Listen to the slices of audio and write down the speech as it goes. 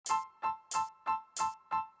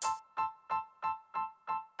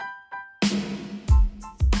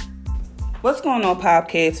What's going on,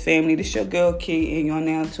 podcast family? This your girl Key, and you're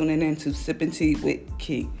now tuning in to Sipping Tea with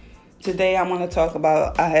Key. Today, I want to talk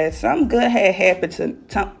about I had something good had happened to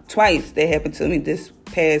twice. That happened to me this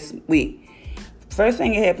past week. First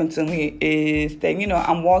thing that happened to me is that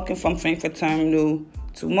I'm walking from Frankfurt Terminal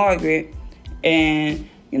to Margaret, and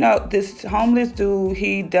this homeless dude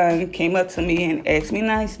came up to me and asked me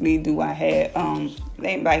nicely, do I have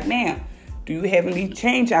like, ma'am, do you have any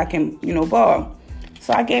change I can borrow?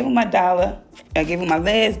 So I gave him my $1. I gave him my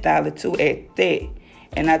last $1 too at that.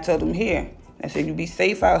 And I told him, here. I said, you be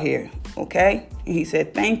safe out here, okay? And he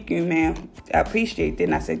said, thank you, ma'am. I appreciate that.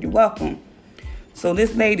 And I said, you're welcome. So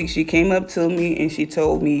this lady, she came up to me and she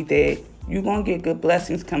told me that you're going to get good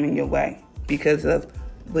blessings coming your way because of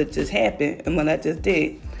what just happened and what I just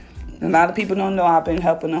did. A lot of people don't know I've been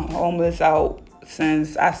helping the homeless out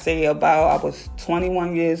since I was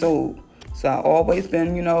 21 years old. So I've always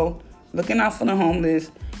been, looking out for the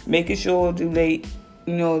homeless, making sure they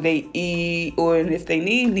eat, or if they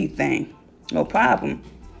need anything, no problem.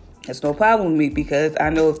 That's no problem with me because I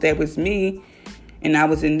know if that was me and I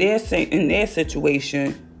was in their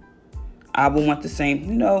situation, I would want the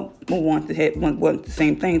same, want the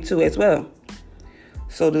same thing too as well.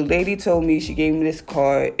 So the lady told me, she gave me this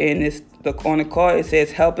card, and on the card it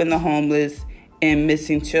says helping the homeless and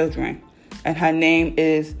missing children, and her name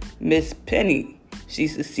is Miss Penny.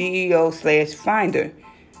 She's the CEO/finder.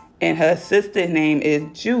 And her sister's name is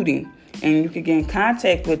Judy. And you can get in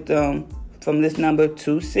contact with them from this number,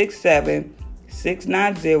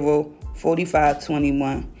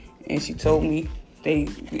 267-690-4521. And she told me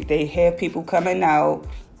they have people coming around,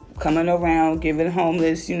 giving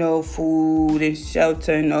homeless, food and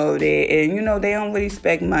shelter and all that. And, they don't really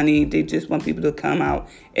expect money. They just want people to come out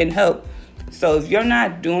and help. So if you're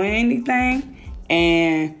not doing anything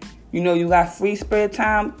and you got free spare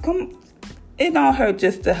time, it don't hurt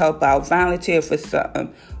just to help out. Volunteer for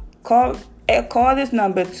something. Call this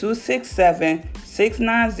number,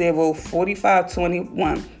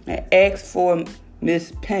 267-690-4521, and ask for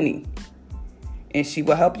Miss Penny. And she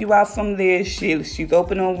will help you out from there. She's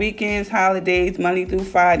open on weekends, holidays, Monday through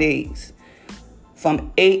Fridays,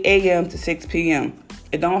 from 8 a.m. to 6 p.m.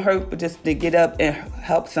 It don't hurt just to get up and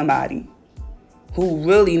help somebody who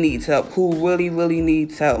really needs help, who really, really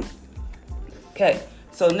needs help. Okay,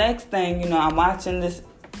 so next thing, I'm watching this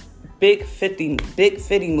Big 50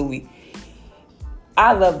 movie.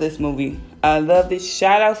 I love this movie. I love it.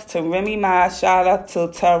 Shout outs to Remy Ma. Shout out to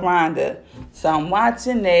Taronda. So I'm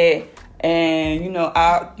watching that, and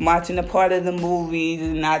I'm watching a part of the movie,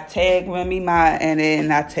 and I tag Remy Ma, and then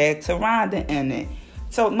I tag Taronda in it.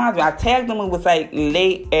 So mind you, I tagged them. It was like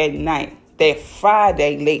late at night. That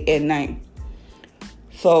Friday, late at night.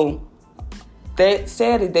 So that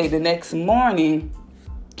Saturday, the next morning,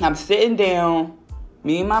 I'm sitting down,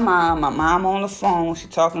 me and my mom on the phone. She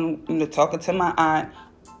talking to my aunt.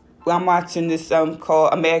 I'm watching this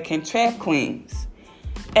called American Trap Queens.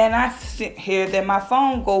 And I hear that my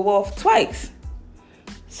phone go off twice.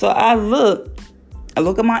 So I look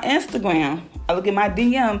at my Instagram, I look at my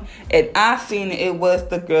DM, and I seen it was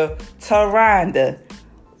the girl Taronda.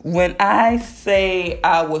 When I say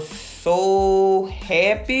I was so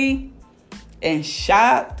happy and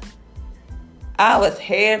shocked, I was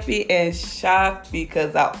happy and shocked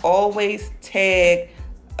because I always tag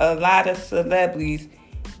a lot of celebrities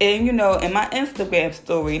in my Instagram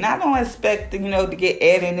story. And I don't expect, to get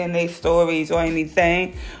added in their stories or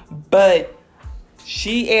anything, but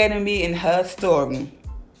she added me in her story.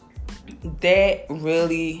 That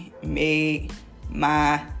really made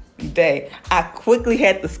my day. I quickly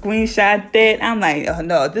had to screenshot that. I'm like, oh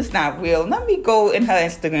no, this is not real. Let me go in her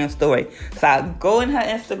Instagram story. So I go in her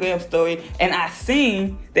Instagram story, and I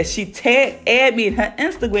seen that she add me in her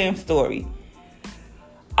Instagram story.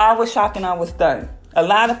 I was shocked and I was stunned. A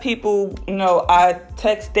lot of people, I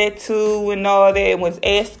text that to and all that, was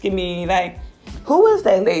asking me like, who is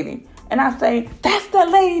that lady? And I say, that's the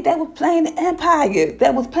lady that was playing the Empire,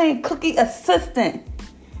 that was playing Cookie Assistant.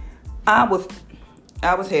 I was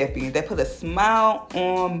happy. That put a smile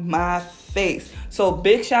on my face. So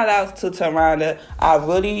big shout outs to Taronda. I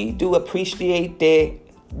really do appreciate that.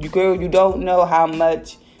 You don't know how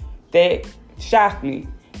much that shocked me.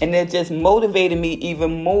 And it just motivated me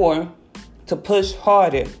even more to push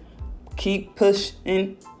harder. Keep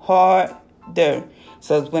pushing harder.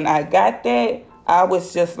 So when I got that, I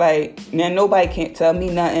was just like, now nobody can't tell me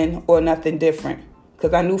nothing or nothing different.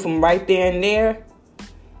 Because I knew from right there and there,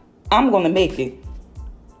 I'm going to make it.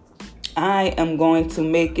 I am going to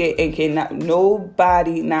make it, and cannot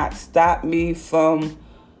nobody not stop me from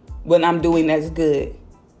what I'm doing that's good.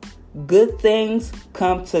 Good things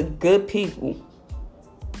come to good people.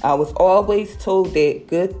 I was always told that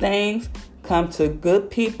good things come to good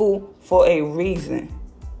people for a reason.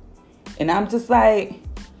 And I'm just like,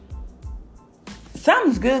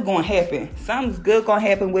 something's good gonna happen. Something's good gonna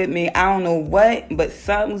happen with me. I don't know what, but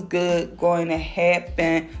something's good going to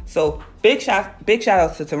happen. So big shout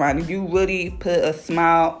out to Tarani. You really put a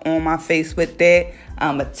smile on my face with that.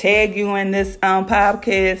 I'ma tag you in this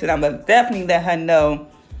podcast, and I'ma definitely let her know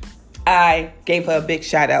I gave her a big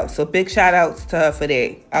shout out. So big shout outs to her for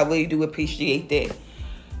that. I really do appreciate that.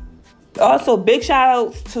 Also, big shout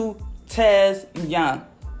outs to Tez Young.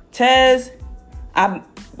 Tez,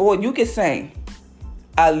 you can sing.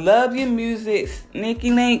 I love your music,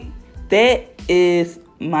 Sneaky Link. That is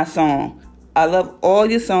my song. I love all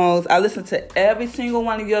your songs. I listen to every single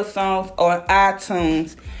one of your songs on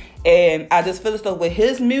iTunes. And I just feel as though with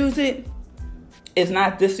his music, it's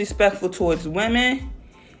not disrespectful towards women.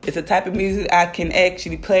 It's a type of music I can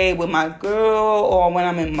actually play with my girl, or when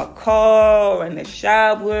I'm in my car, or in the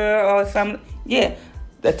shower, or something. Yeah,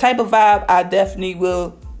 the type of vibe I definitely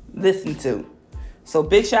will listen to. So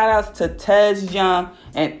big shout outs to Tez Young,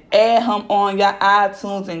 and add him on your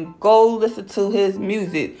iTunes and go listen to his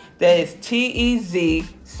music. That is TEZ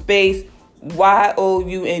space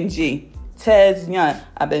YOUNG. Tez Young.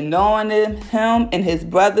 I've been knowing him and his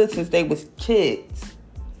brother since they was kids.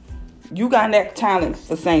 You got that talent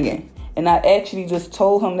for singing. And I actually just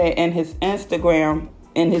told him that in his Instagram,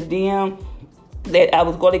 in his DM, that I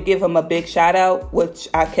was going to give him a big shout out, which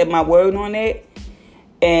I kept my word on that.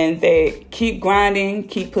 And that keep grinding,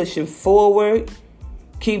 keep pushing forward,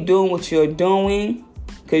 keep doing what you're doing.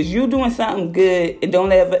 Because you're doing something good, and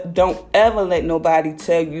don't ever let nobody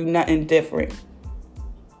tell you nothing different.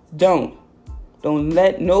 Don't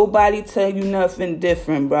let nobody tell you nothing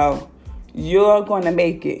different, bro. You're going to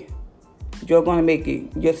make it. You're going to make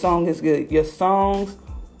it. Your song is good. Your songs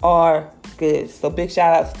are good. So big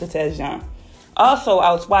shout outs to Tez Young. Also,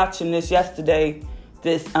 I was watching this yesterday,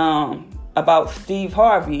 about Steve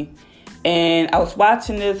Harvey. And I was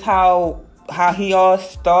watching this, how he all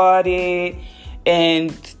started.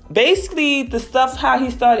 And basically the stuff how he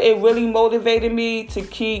started, it really motivated me to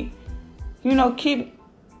keep grinding.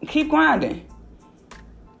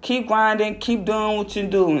 Keep grinding, keep doing what you're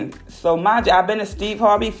doing. So mind you, I've been a Steve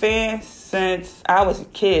Harvey fan since I was a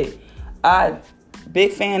kid.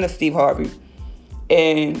 Big fan of Steve Harvey.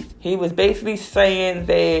 And he was basically saying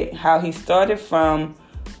that how he started from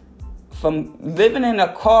living in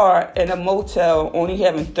a car in a motel, only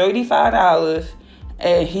having $35,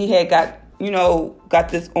 and he had got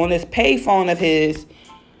this on this payphone of his.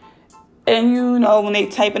 And, when they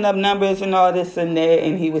typing up numbers and all this and that,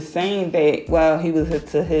 and he was saying that while he was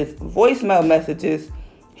to his voicemail messages,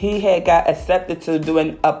 he had got accepted to do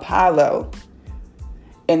an Apollo.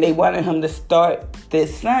 And they wanted him to start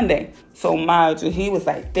this Sunday. So, mind you, he was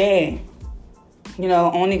like, dang,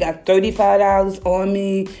 only got $35 on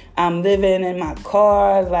me. I'm living in my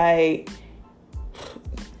car. Like,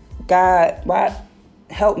 God, why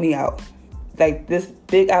help me out? Like, this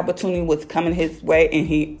big opportunity was coming his way, and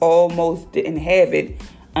he almost didn't have it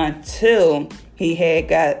until he had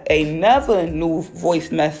got another new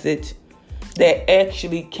voice message that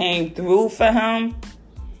actually came through for him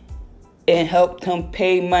and helped him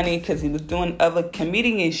pay money, because he was doing other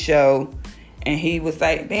comedian show. And he was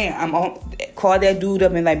like, bam, called that dude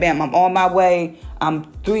up and like, bam, I'm on my way. I'm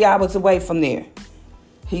 3 hours away from there.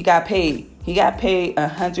 He got paid. He got paid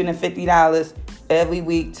 $150 every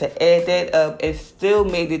week to add that up, and still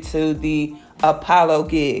made it to the Apollo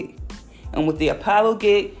gig. And with the Apollo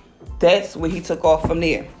gig, that's when he took off from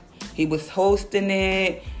there. He was hosting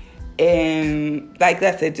it, and like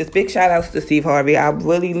I said, just big shout outs to Steve Harvey. I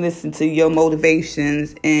really listened to your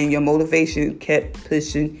motivations, and your motivation kept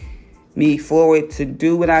pushing me forward to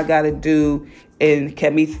do what I gotta do, and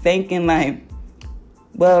kept me thinking like,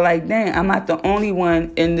 well, like, dang, I'm not the only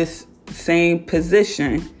one in this same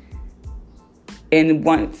position. And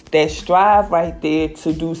once that strive right there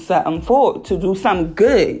to do something forward, to do something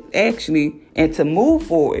good, actually, and to move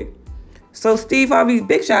forward. So, Steve Harvey,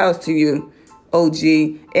 big shout outs to you, OG.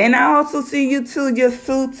 And I also see you too, your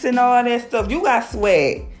suits and all that stuff. You got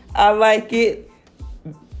swag. I like it.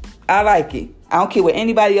 I don't care what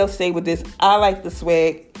anybody else say with this. I like the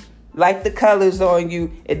swag. Like the colors on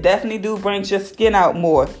you. It definitely do bring your skin out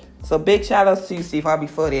more. So, big shout outs to you, Steve Harvey,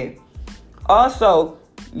 for that. Also,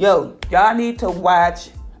 y'all need to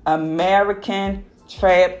watch American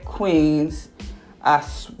Trap Queens. I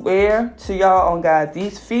swear to y'all on God,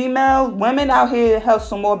 these women out here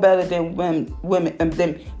hustle more better than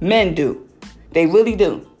than men do. They really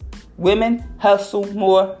do. Women hustle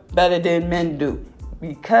more better than men do.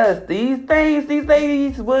 Because these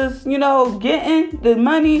ladies was, getting the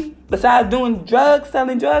money, besides doing drugs,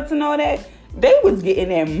 selling drugs and all that, they was getting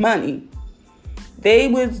their money. They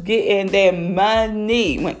was getting their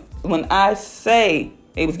money. When I say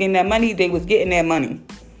they was getting that money, they was getting their money.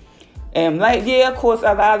 And of course,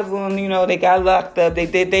 a lot of them, they got locked up. They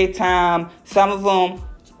did their time. Some of them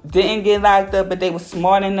didn't get locked up, but they were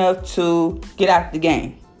smart enough to get out the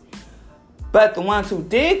game. But the ones who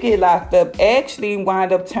did get locked up actually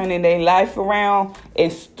wound up turning their life around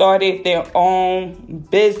and started their own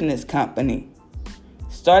business company.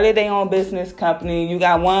 You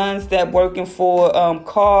got ones that working for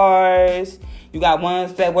cars. You got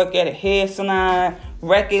ones that work at a hair salon,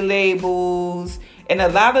 record labels. And a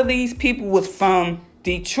lot of these people was from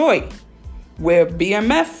Detroit, where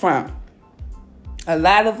BMF from. A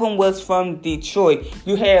lot of them was from Detroit.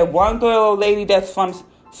 You had one girl, lady that's from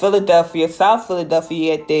Philadelphia, South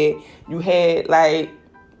Philadelphia at that. You had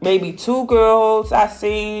maybe 2 girls I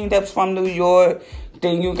seen that's from New York.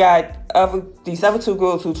 Then you got these other 2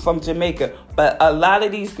 girls who's from Jamaica. But a lot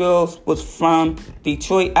of these girls was from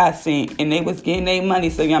Detroit I seen. And they was getting their money.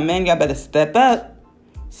 So young men, y'all better step up.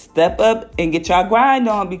 Step up and get y'all grind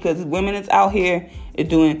on, because women is out here are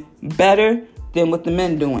doing better than what the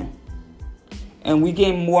men doing. And we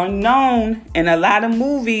get more known in a lot of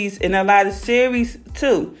movies and a lot of series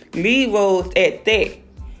too. Lead roles at that.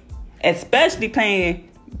 Especially playing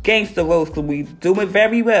gangster roles, because we do it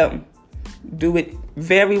very well.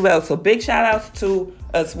 So big shout outs to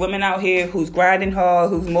us women out here who's grinding hard,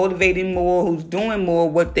 who's motivating more, who's doing more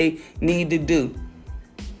what they need to do.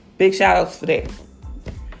 Big shout outs for that.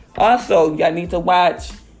 Also, y'all need to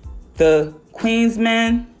watch the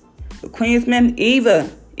Queensmen, Eva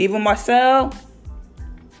Marcel.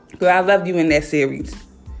 Girl, I love you in that series.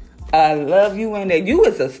 I love you in there.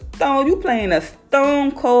 You playing a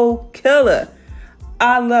stone cold killer.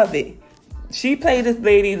 I love it. She played this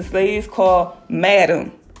lady. This lady is called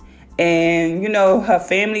Madam. And, her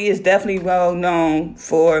family is definitely well known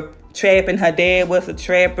for trapping. Her dad was a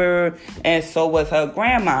trapper, and so was her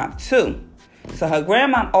grandma, too. So her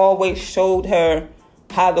grandma always showed her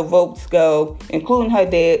how the ropes go, including her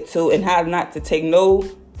dad, too, and how not to take no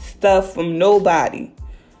stuff from nobody.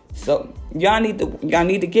 So y'all need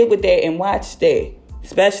to get with that and watch that.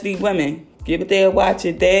 Especially women. Get with that and watch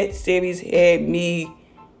it. That series had me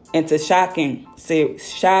into shocking.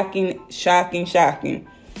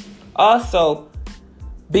 Also,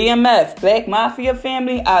 BMF, Black Mafia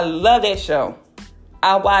Family. I love that show.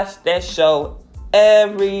 I watch that show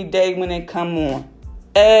every day when it come on.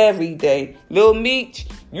 Every day. Lil Meech,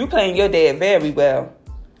 you playing your dad very well.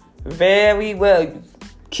 Very well.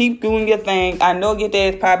 Keep doing your thing. I know your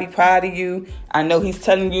dad's probably proud of you. I know he's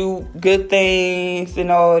telling you good things and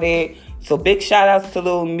all that. So big shout outs to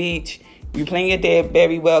Lil Meech. You playing your dad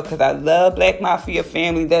very well, because I love Black Mafia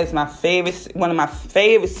Family. That's one of my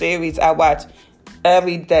favorite series. I watch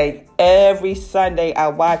every day. Every Sunday I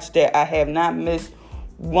watch that. I have not missed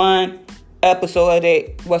one episode of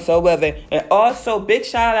that whatsoever. And also big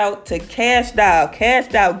shout out to Cash Doll. Cash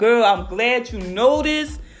Doll, girl, I'm glad you know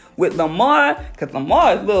this with Lamar, because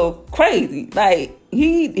Lamar is a little crazy.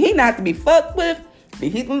 He not to be fucked with, but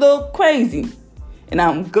he's a little crazy. And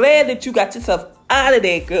I'm glad that you got yourself out of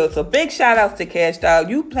that, girl. So big shout out to Cash Doll.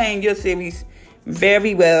 You playing your series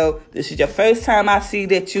very well. This is your first time I see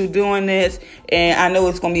that you doing this, and I know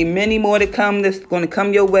it's going to be many more to come. That's going to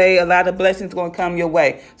come your way. A lot of blessings going to come your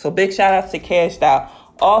way. So big shout outs to Cash Doll.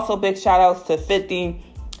 Also big shout outs to 50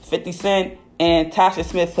 Cent and Tasha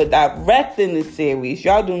Smith for directing the series.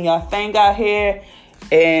 Y'all doing y'all thing out here,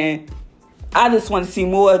 and I just want to see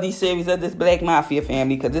more of these series of this Black Mafia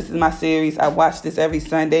Family, because this is my series. I watch this every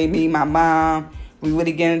Sunday. Me, my mom, we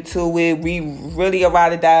really get into it. We really a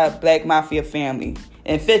ride or die Black Mafia Family.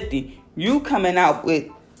 And 50, you coming out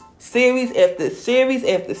with series after series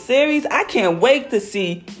after series. I can't wait to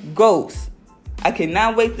see Ghost. I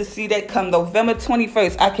cannot wait to see that come November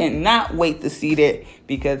 21st. I cannot wait to see that,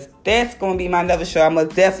 because that's going to be my another show I'm going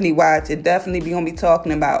to definitely watch and definitely be going to be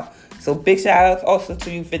talking about. So big shout outs also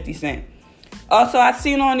to you, 50 Cent. Also, I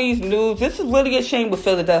seen on these news, this is really a shame with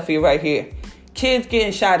Philadelphia right here. Kids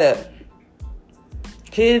getting shot up.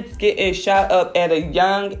 Kids getting shot up at a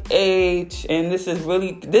young age. And this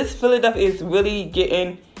Philadelphia is really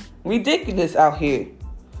getting ridiculous out here.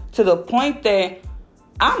 To the point that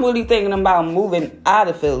I'm really thinking about moving out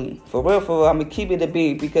of Philly. For real, I'm going to keep it a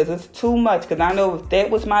beat, because it's too much. Because I know if that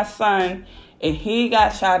was my son and he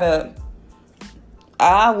got shot up,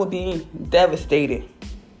 I would be devastated.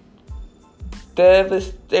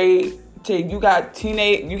 You got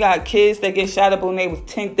kids that get shot up when they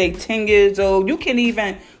 10 years old. You can't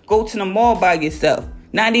even go to the mall by yourself.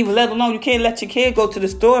 Not even, let alone, you can't let your kid go to the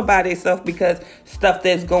store by themselves because stuff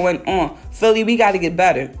that's going on. Philly, we got to get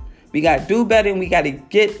better. We got to do better, and we got to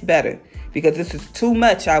get better because this is too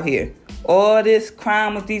much out here. All this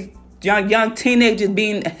crime with these young teenagers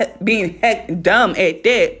being heck dumb at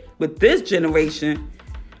that. With this generation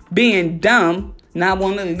being dumb, not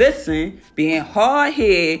want to listen, being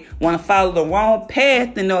hard-headed, want to follow the wrong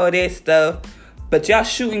path and all that stuff. But y'all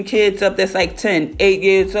shooting kids up that's like 10, 8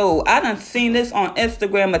 years old. I done seen this on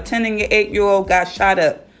Instagram. A 10 and 8-year-old got shot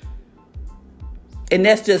up. And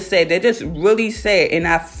that's just sad. They're just really sad. And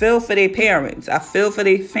I feel for their parents. I feel for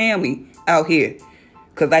their family out here.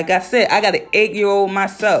 Because like I said, I got an 8-year-old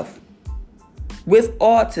myself with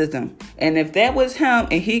autism. And if that was him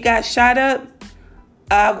and he got shot up,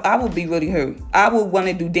 I would be really hurt. I would want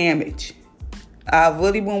to do damage. I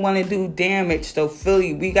really wouldn't want to do damage. So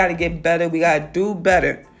Philly, we got to get better. We got to do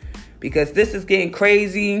better. Because this is getting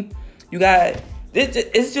crazy.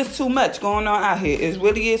 It's just too much going on out here. It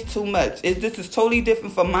really is too much. This is totally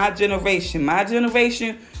different from my generation. My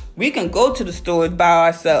generation, we can go to the stores by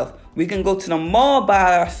ourselves. We can go to the mall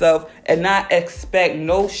by ourselves and not expect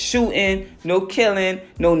no shooting, no killing,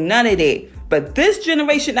 no none of that. But this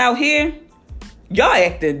generation out here, y'all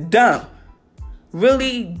acting dumb.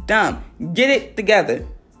 Really dumb. Get it together.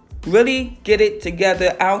 Really get it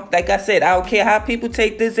together. Like I said, I don't care how people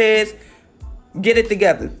take this as. Get it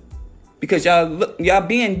together. Because y'all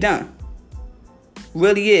being dumb.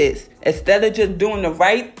 Really is. Instead of just doing the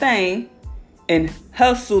right thing and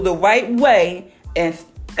hustle the right way and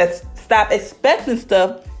stop expecting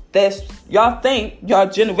stuff that y'all think, y'all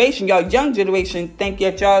generation, y'all young generation think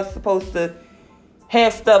that y'all supposed to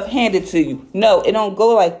have stuff handed to you. No, it don't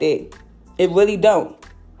go like that. It really don't.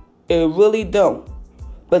 It really don't.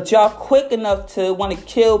 But y'all quick enough to want to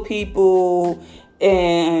kill people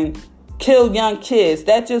and kill young kids.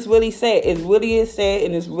 That just really sad. It really is sad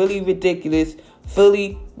and it's really ridiculous.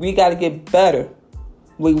 Philly, we got to get better.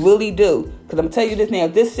 We really do. Because I'm going to tell you this now.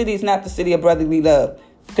 This city is not the city of brotherly love.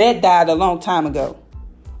 That died a long time ago.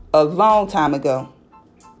 A long time ago.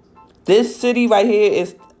 This city right here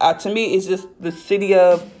is, to me, it's just the city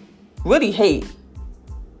of really hate.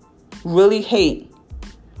 Really hate.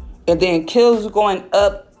 And then kills going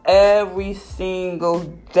up every single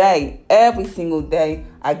day. Every single day.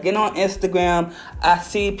 I get on Instagram. I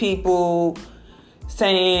see people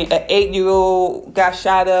saying an 8-year-old got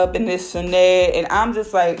shot up and this and that. And I'm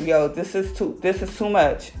just like, yo, this is too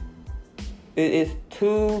much. It is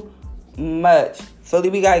too much. Philly,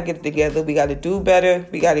 we got to get it together. We got to do better.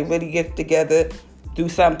 We got to really get it together. Do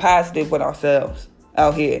something positive with ourselves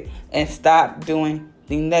out here. And stop doing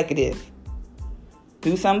the negative.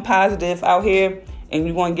 Do something positive out here. And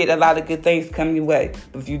you're going to get a lot of good things coming your way.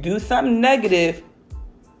 But if you do something negative,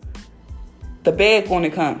 the bad going to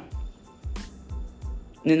come.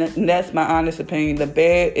 And that's my honest opinion. The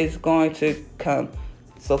bad is going to come.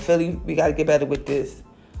 So Philly, we got to get better with this.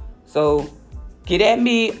 So get at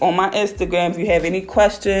me on my Instagram if you have any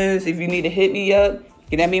questions. If you need to hit me up,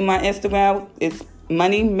 get at me on my Instagram. It's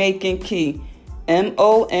Money Making Key.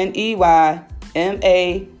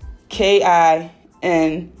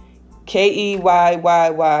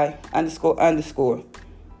 MoneyMakinKeyy__.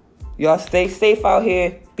 Y'all stay safe out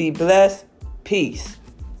here. Be blessed. Peace.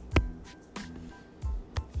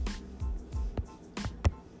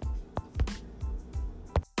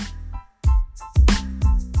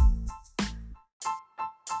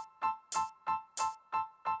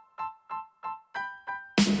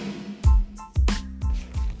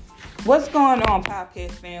 What's going on,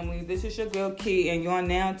 podcast family? This is your girl Key, and you're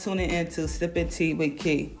now tuning into Sipping Tea with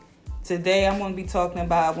Key. Today, I want to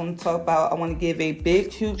give a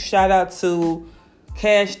big, huge shout out to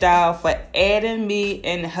Cash Doll for adding me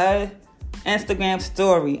in her Instagram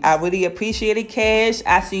story. I really appreciate it, Cash.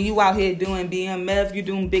 I see you out here doing BMF. You're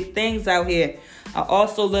doing big things out here. I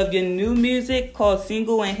also love your new music called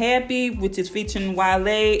Single and Happy, which is featuring Wale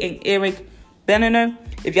and Eric Bener.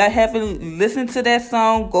 If y'all haven't listened to that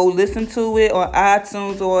song, go listen to it on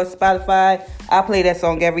iTunes or Spotify. I play that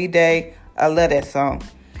song every day. I love that song.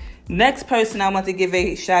 Next person I want to give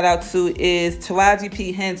a shout out to is Taraji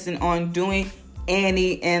P. Henson on Doing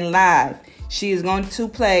Annie in Live. She is going to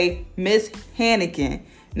play Miss Hannigan.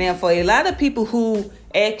 Now, for a lot of people who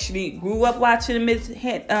actually grew up watching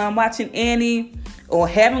watching Annie, or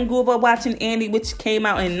haven't grew up watching Annie, which came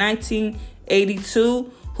out in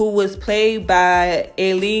 1982, who was played by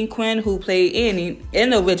Aileen Quinn, who played Annie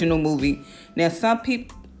in the original movie. Now, some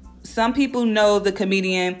people know the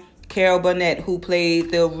comedian Carol Burnett, who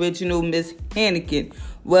played the original Miss Hannigan.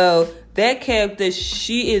 Well, that character,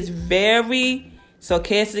 she is very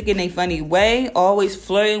sarcastic in a funny way, always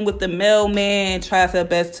flirting with the mailman, tries her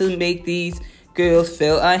best to make these girls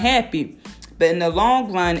feel unhappy. But in the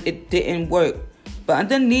long run, it didn't work. But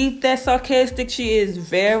underneath that sarcastic, she is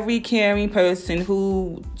very caring person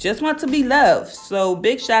who just wants to be loved. So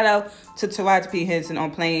big shout out to Taraji P. Henson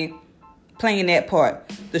on playing that part.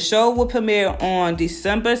 The show will premiere on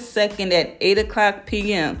December 2nd at 8 o'clock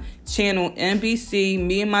p.m. Channel NBC.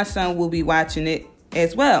 Me and my son will be watching it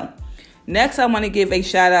as well. Next, I want to give a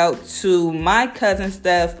shout out to my cousin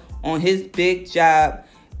Steph on his big job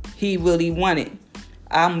he really wanted.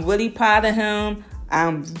 I'm really proud of him.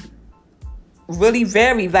 I'm really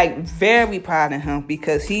very proud of him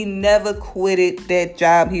because he never quitted that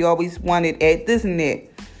job he always wanted at Disney.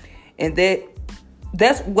 And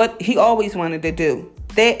that's what he always wanted to do.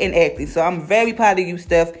 That and acting. So I'm very proud of you,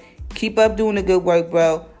 Steph. Keep up doing the good work,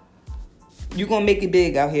 bro. You're going to make it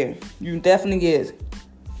big out here. You definitely is.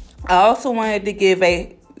 I also wanted to give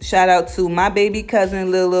a shout out to my baby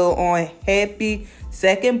cousin Lilo on happy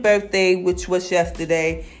 2nd birthday, which was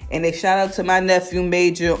yesterday. And a shout out to my nephew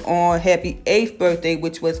Major on happy 8th birthday,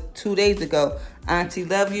 which was 2 days ago. Auntie,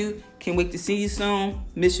 love you. Can't wait to see you soon.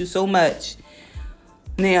 Miss you so much.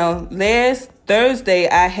 Now, last Thursday,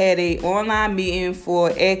 I had an online meeting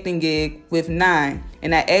for acting gig with Nine.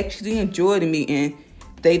 And I actually enjoyed the meeting.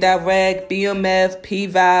 They direct BMF,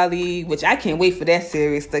 P-Valley, which I can't wait for that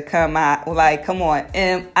series to come out. Like, come on.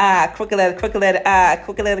 M-I, crooked letter I, crooked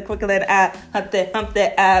letter I, hump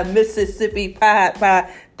that I, Mississippi pie.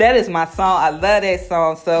 That is my song. I love that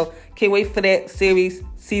song. So, can't wait for that series,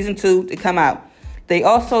 season 2, to come out. They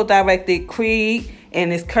also directed Creed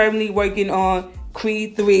and is currently working on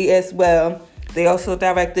Creed 3 as well. They also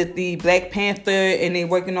directed the Black Panther and they're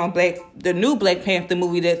working on the new Black Panther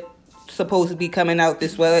movie that's supposed to be coming out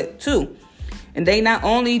this well too. And they not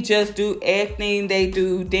only just do acting, they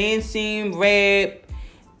do dancing, rap,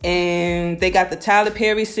 and they got the Tyler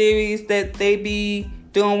Perry series that they be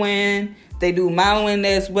doing. They do modeling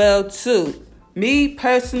as well too. Me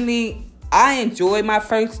personally, I enjoyed my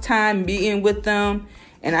first time meeting with them,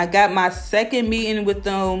 and I got my second meeting with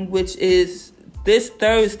them, which is this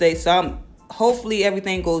Thursday. So hopefully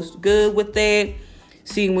everything goes good with that.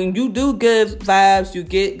 See, when you do good vibes, you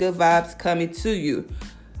get good vibes coming to you.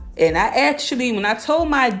 And I actually, when I told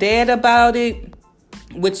my dad about it,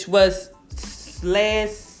 which was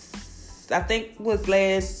last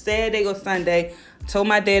Saturday or Sunday, I told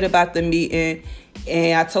my dad about the meeting,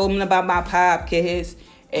 and I told him about my podcast,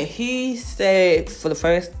 and he said, for the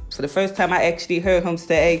first time I actually heard him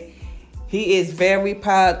say, he is very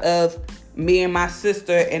proud of me and my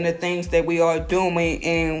sister and the things that we are doing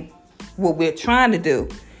and what we're trying to do.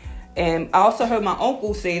 And I also heard my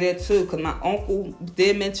uncle say that too, because my uncle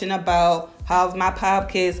did mention about how's my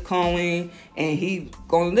podcast going and he's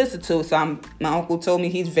going to listen to it. So my uncle told me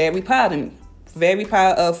he's very proud of me, very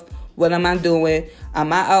proud of what I'm doing. I'm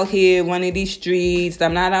not out here running these streets.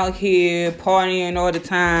 I'm not out here partying all the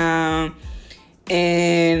time.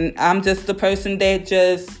 And I'm just the person that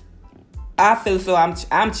I feel so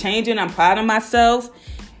I'm changing. I'm proud of myself.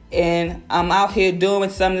 And I'm out here doing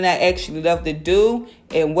something that I actually love to do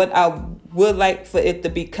and what I would like for it to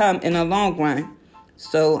become in the long run.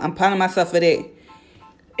 So I'm proud of myself for that.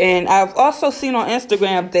 And I've also seen on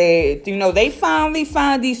Instagram that, they finally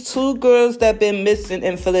found these 2 girls that have been missing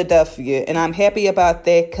in Philadelphia. And I'm happy about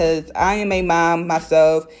that because I am a mom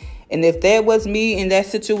myself. And if that was me in that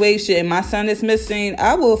situation and my son is missing,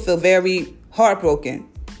 I will feel very heartbroken.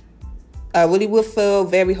 I really will feel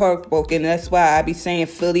very heartbroken. That's why I be saying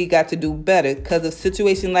Philly got to do better because of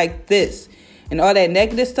situations like this and all that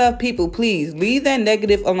negative stuff. People, please leave that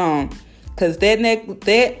negative alone because that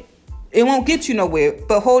it won't get you nowhere,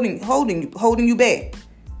 but holding you back.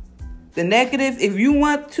 The negative, if you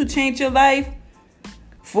want to change your life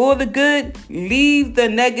for the good, leave the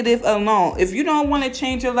negative alone. If you don't want to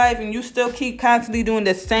change your life and you still keep constantly doing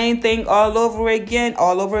the same thing all over again,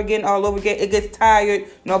 it gets tired.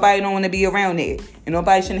 Nobody don't want to be around it. And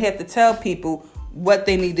nobody shouldn't have to tell people what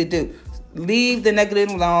they need to do. Leave the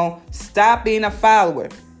negative alone. Stop being a follower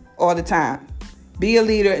all the time. Be a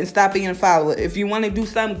leader and stop being a follower. If you want to do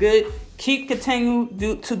something good, continue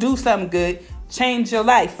to do something good. Change your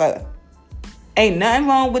life up. Ain't nothing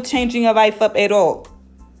wrong with changing your life up at all.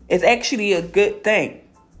 It's actually a good thing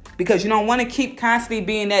because you don't want to keep constantly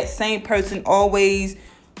being that same person, always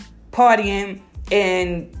partying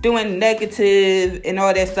and doing negative and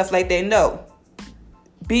all that stuff like that. No.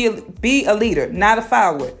 Be a leader, not a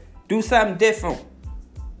follower. Do something different.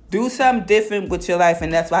 Do something different with your life.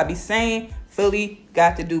 And that's why I be saying Philly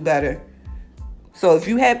got to do better. So if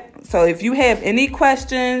you have any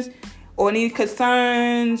questions or any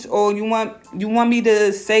concerns, or you want me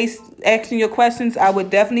to asking your questions, I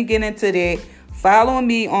would definitely get into that. Follow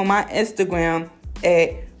me on my Instagram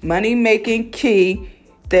at Money Making Key.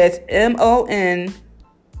 That's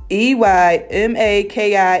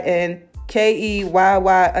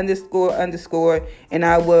MONEYMAKINKEYY__. And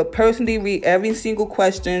I will personally read every single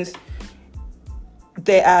questions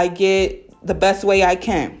that I get the best way I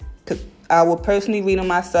can. I will personally read them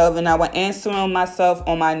myself, and I will answer them myself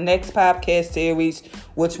on my next podcast series,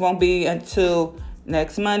 which won't be until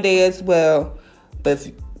next Monday as well. But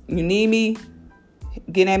if you need me,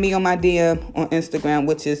 get at me on my DM on Instagram,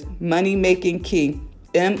 which is Money Making Key.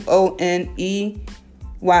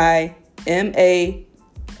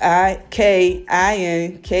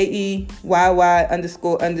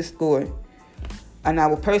 MONEYMAKINKEYY__. And I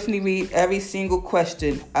will personally read every single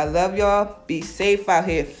question. I love y'all. Be safe out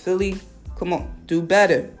here, Philly. Come on, do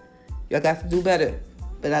better. Y'all got to do better.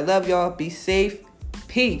 But I love y'all. Be safe.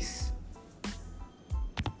 Peace.